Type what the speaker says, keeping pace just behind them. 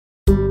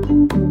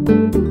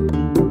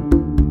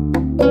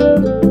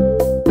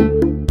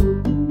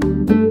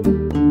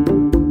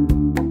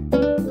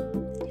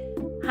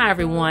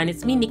everyone,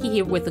 it's me, Nikki,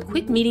 here with a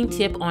quick meeting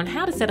tip on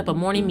how to set up a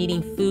morning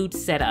meeting food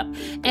setup.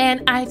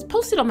 And I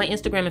posted on my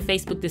Instagram and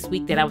Facebook this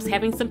week that I was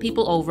having some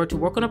people over to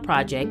work on a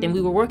project, and we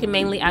were working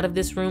mainly out of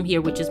this room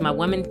here, which is my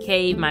woman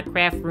cave, my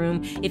craft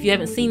room. If you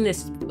haven't seen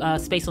this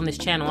space on this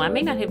channel, I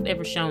may not have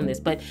ever shown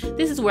this, but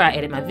this is where I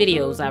edit my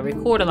videos. I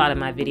record a lot of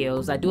my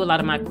videos. I do a lot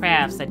of my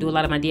crafts. I do a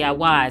lot of my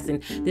DIYs,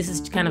 and this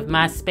is kind of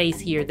my space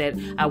here that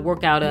I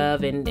work out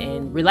of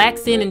and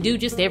relax in and do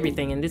just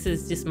everything. And this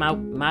is just my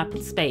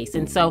space.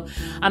 And so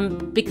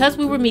because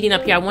we were meeting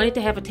up here, I wanted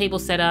to have a table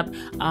set up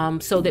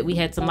so that we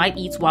had some light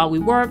eats while we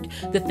worked.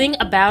 The thing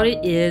about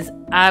it is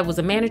I was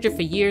a manager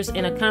for years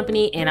in a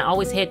company, and I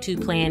always had to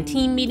plan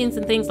team meetings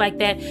and things like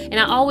that. And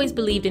I always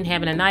believed in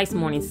having a nice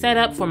morning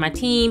setup for my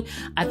team.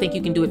 I think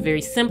you can do it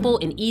very simple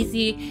and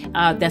easy.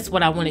 That's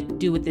what I wanted to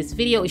do with this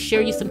video, is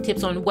share you some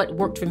tips on what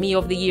worked for me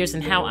over the years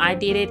and how I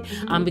did it.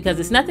 Because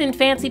it's nothing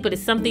fancy, but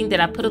it's something that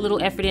I put a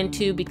little effort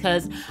into,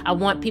 because I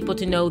want people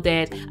to know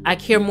that I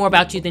care more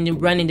about you than to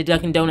run into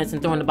Dunkin' Donuts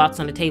and throwing the box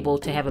on the table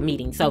to have a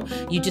meeting. So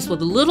you just,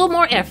 with a little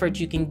more effort,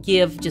 you can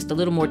give just a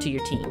little more to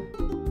your team.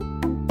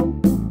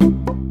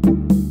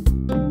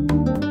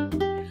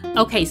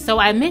 Okay, so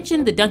I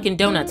mentioned the Dunkin'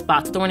 Donuts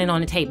box, throwing it on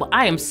the table.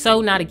 I am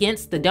so not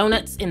against the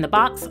donuts in the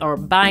box or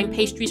buying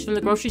pastries from the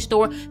grocery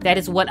store. That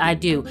is what I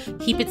do.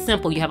 Keep it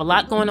simple. You have a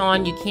lot going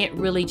on. You can't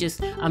really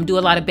just do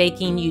a lot of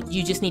baking.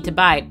 You just need to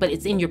buy it, but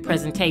it's in your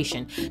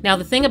presentation. Now,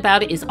 the thing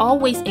about it is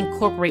always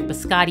incorporate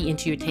biscotti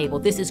into your table.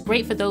 This is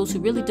great for those who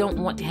really don't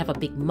want to have a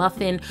big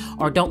muffin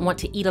or don't want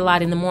to eat a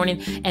lot in the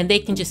morning, and they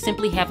can just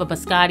simply have a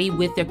biscotti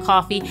with their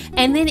coffee,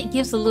 and then it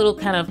gives a little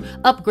kind of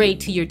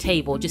upgrade to your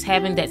table, just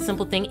having that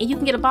simple thing. And you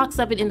can get a box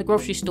of it in the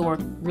grocery store,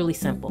 really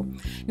simple.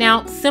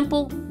 Now,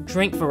 simple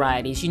drink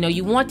varieties.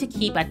 You want to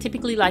keep, I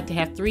typically like to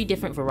have 3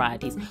 different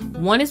varieties.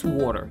 One is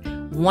water,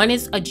 one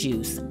is a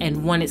juice,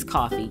 and one is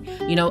coffee.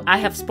 I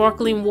have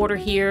sparkling water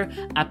here.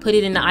 I put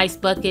it in the ice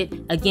bucket.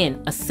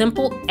 Again, a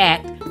simple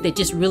act that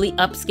just really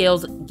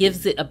upscales,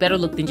 gives it a better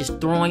look than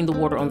just throwing the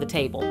water on the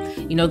table.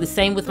 The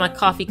same with my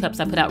coffee cups.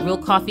 I put out real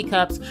coffee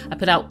cups. I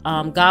put out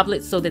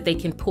goblets so that they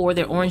can pour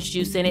their orange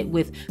juice in it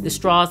with the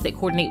straws that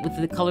coordinate with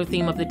the color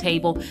theme of the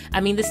table.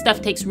 I mean, this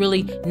stuff takes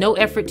really no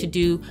effort to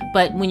do,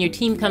 but when your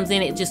team comes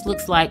in, it just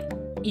looks like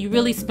you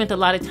really spent a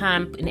lot of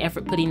time and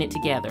effort putting it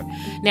together.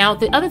 Now,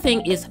 the other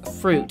thing is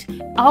fruit.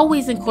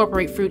 Always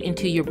incorporate fruit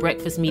into your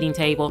breakfast meeting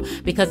table,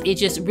 because it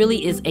just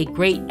really is a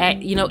great,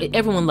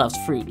 everyone loves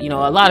fruit.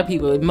 A lot of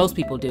people, most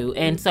people do.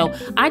 And so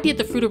I did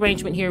the fruit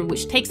arrangement here,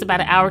 which takes about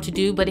an hour to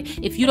do. But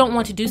if you don't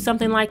want to do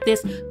something like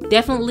this,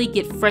 definitely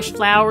get fresh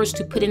flowers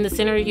to put in the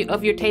center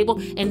of your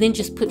table, and then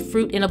just put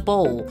fruit in a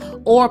bowl,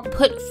 or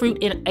put fruit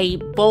in a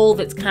bowl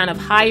that's kind of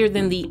higher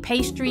than the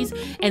pastries,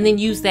 and then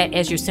use that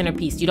as your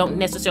centerpiece. You don't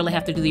necessarily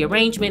have to do the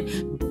arrangement.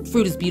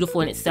 Fruit is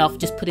beautiful in itself.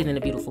 Just put it in a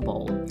beautiful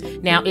bowl.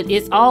 Now, it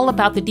is all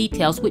about the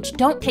details, which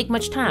don't take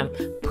much time.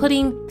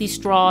 Putting these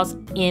straws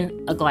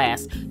in a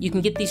glass. You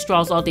can get these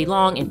straws all day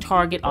long in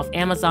Target, off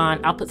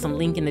Amazon. I'll put some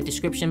link in the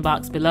description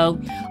box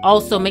below.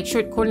 Also, make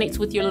sure it coordinates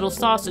with your little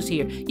saucers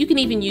here. You can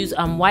even use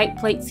white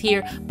plates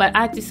here, but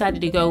I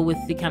decided to go with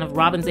the kind of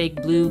robin's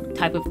egg blue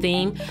type of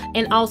theme.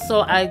 And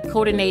also, I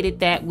coordinated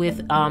that with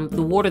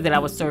the water that I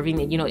was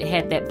serving. And, it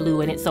had that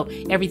blue in it, so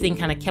everything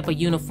kind of kept a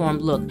uniform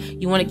look.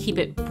 You want to keep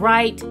it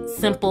bright,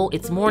 simple.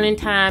 It's morning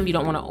time. You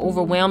don't want to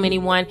overwhelm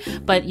anyone,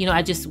 but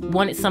I just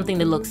wanted something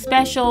to look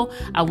special.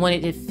 I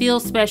wanted it to feel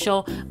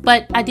special,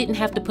 but I didn't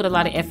have to put a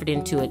lot of effort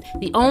into it.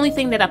 The only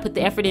thing that I put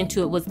the effort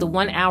into it was the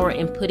 1 hour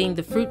in putting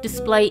the fruit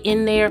display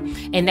in there,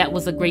 and that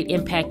was a great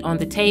impact on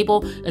the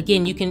table.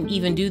 Again, you can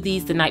even do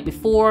these the night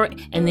before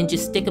and then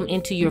just stick them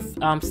into your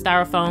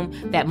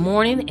styrofoam that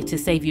morning to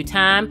save you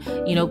time.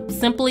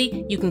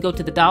 Simply, you can go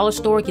to the dollar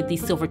store, get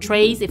these silver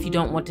trays if you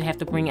don't want to have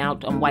to bring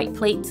out white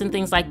plates and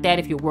things like that.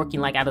 If you're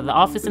working like out of the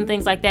office and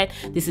things like that,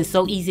 this is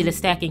so easy to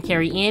stack and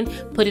carry in.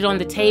 Put it on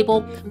the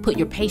table, put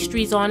your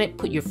pastries on it,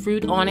 put your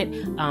fruit on it,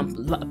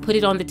 put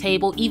it on the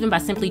table. Even by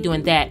simply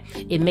doing that,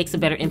 it makes a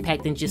better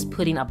impact than just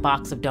putting a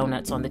box of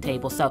donuts on the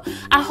table. So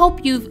I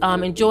hope you've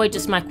enjoyed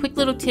just my quick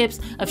little tips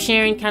of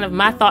sharing kind of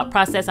my thought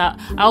process. I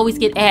always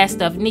get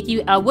asked of,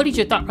 Nikki, what is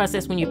your thought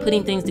process when you're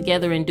putting things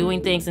together and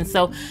doing things? And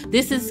so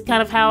this is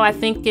kind of how I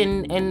think,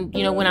 and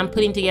when I'm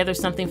putting together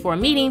something for a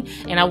meeting,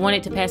 and I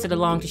wanted to pass it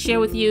along to share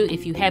with you.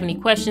 If you have any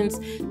questions,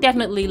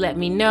 definitely let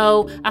me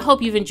know. I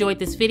hope you've enjoyed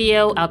this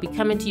video. I'll be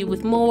coming to you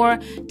with more.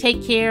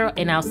 Take care,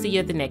 and I'll see you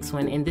at the next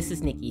one. And this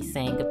is Nikki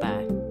saying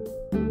goodbye.